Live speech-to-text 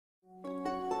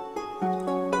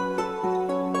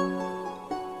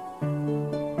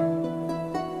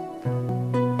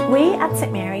We at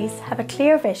St Mary's have a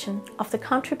clear vision of the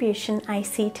contribution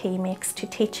ICT makes to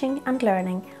teaching and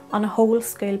learning on a whole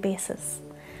school basis,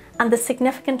 and the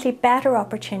significantly better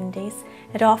opportunities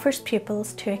it offers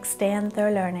pupils to extend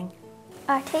their learning.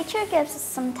 Our teacher gives us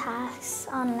some tasks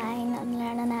online on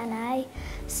Learning NI,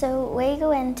 so we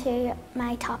go into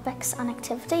my topics and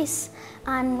activities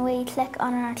and we click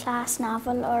on our class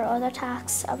novel or other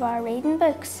tasks of our reading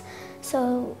books.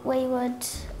 So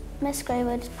Miss Gray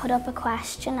would put up a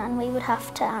question and we would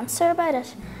have to answer about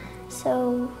it.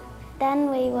 So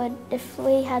then if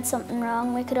we had something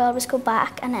wrong, we could always go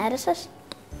back and edit it.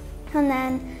 And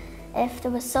then if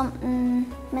there was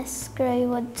something, Miss Gray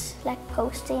would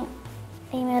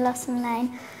email us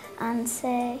online and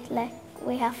say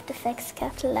we have to fix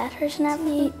capital letters and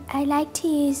everything. I like to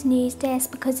use Newsdesk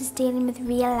because it's dealing with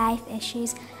real life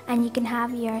issues and you can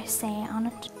have your say on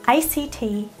it.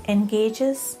 ICT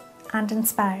engages and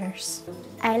inspires.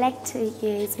 I like to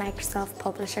use Microsoft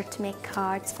Publisher to make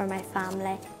cards for my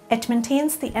family. It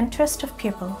maintains the interest of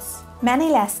pupils.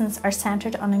 Many lessons are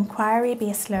centred on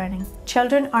inquiry-based learning.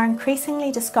 Children are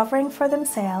increasingly discovering for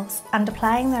themselves and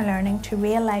applying their learning to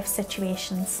real-life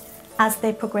situations as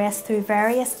they progress through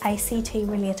various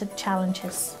ICT-related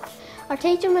challenges. Our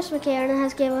teacher, Miss McKiernan,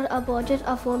 has given a budget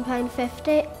of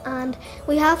 £1.50 and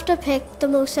we have to pick the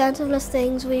most sensiblest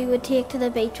things we would take to the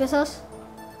beach with us.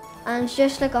 And it's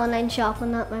just like online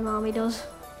shopping that my mommy does.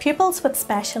 Pupils with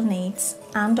special needs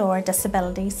and/or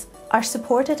disabilities are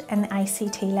supported in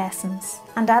ICT lessons,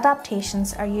 and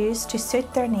adaptations are used to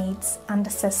suit their needs and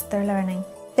assist their learning.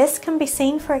 This can be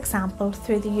seen, for example,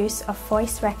 through the use of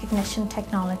voice recognition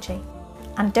technology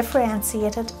and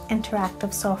differentiated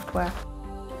interactive software.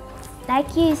 I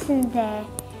like using the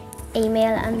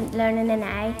email and Learning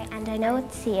NI, and I know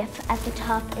it's safe. At the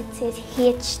top it says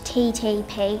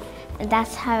HTTP, and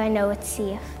that's how I know it's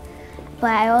safe.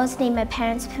 But I always need my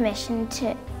parents' permission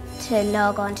to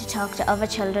log on to talk to other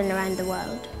children around the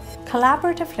world.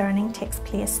 Collaborative learning takes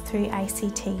place through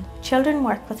ICT. Children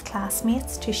work with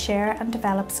classmates to share and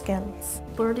develop skills.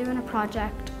 We're doing a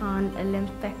project on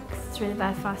Olympics through the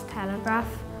Belfast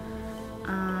Telegraph,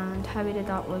 and how we did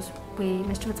that was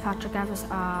Mr Fitzpatrick gave us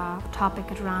a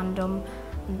topic at random,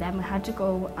 and then we had to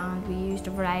go and we used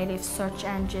a variety of search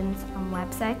engines and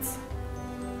websites.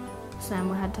 So then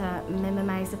we had to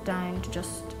minimise it down to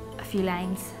just a few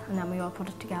lines and then we all put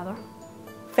it together.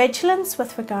 Vigilance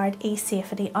with regard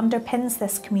e-safety underpins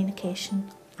this communication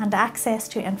and access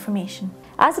to information.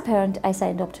 As a parent, I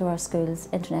signed up to our school's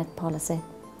internet policy.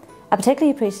 I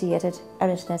particularly appreciated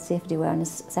our internet safety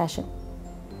awareness session,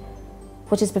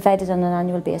 which is provided on an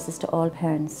annual basis to all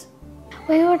parents.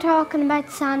 We were talking about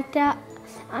Santa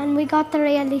and we got to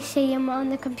really see him on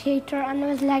the computer, and it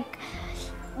was like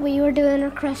we were doing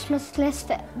a Christmas list,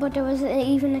 but it was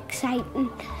even exciting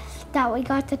that we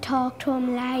got to talk to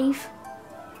him live.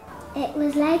 It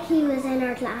was like he was in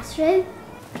our classroom.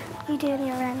 You doing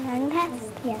your learning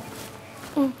test? Yeah.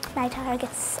 My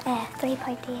target's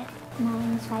 3.8.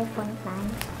 Mine's 5.9.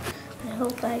 I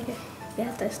hope I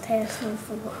get this test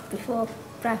before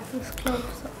breakfast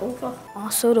club's over.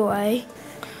 So do I.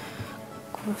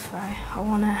 Because I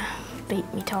want to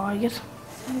beat my target.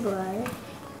 So do I.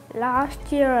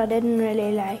 Last year I didn't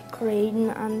really like reading,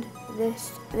 and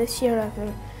this year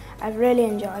I've really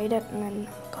enjoyed it, and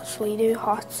because we do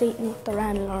hot seating with the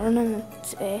Learning Learning,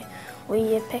 it's where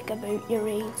you pick about, you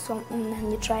read something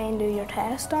and you try and do your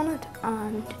test on it,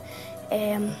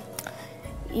 and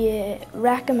you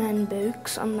recommend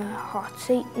books on the hot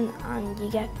seating and you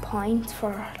get points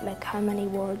for how many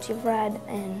words you've read,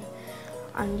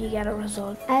 and you get a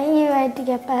result. I knew I had to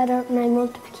get better at my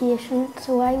multiplication,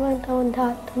 so I went on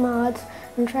to maths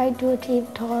and tried to achieve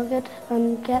target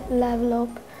and get level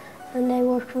up, and I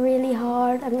worked really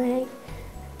hard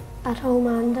at home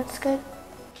and at school.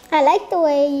 I like the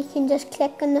way you can just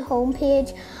click on the home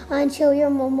page and show your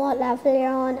mum what level you're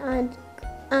on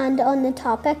and on the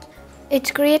topic.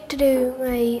 It's great to do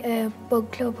my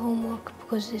book club homework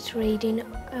because it's reading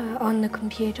on the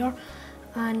computer,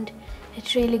 and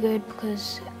it's really good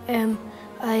because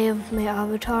I have my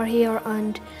avatar here,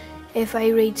 and if I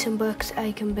read some books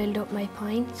I can build up my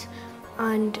points,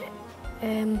 and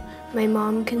my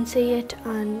mom can see it,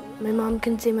 and my mom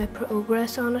can see my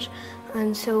progress on it,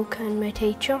 and so can my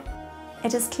teacher.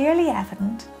 It is clearly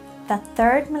evident that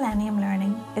third millennium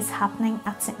learning is happening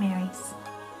at St Mary's.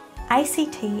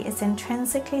 ICT is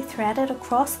intrinsically threaded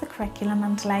across the curriculum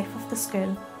and life of the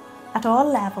school, at all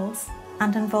levels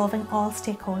and involving all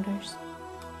stakeholders.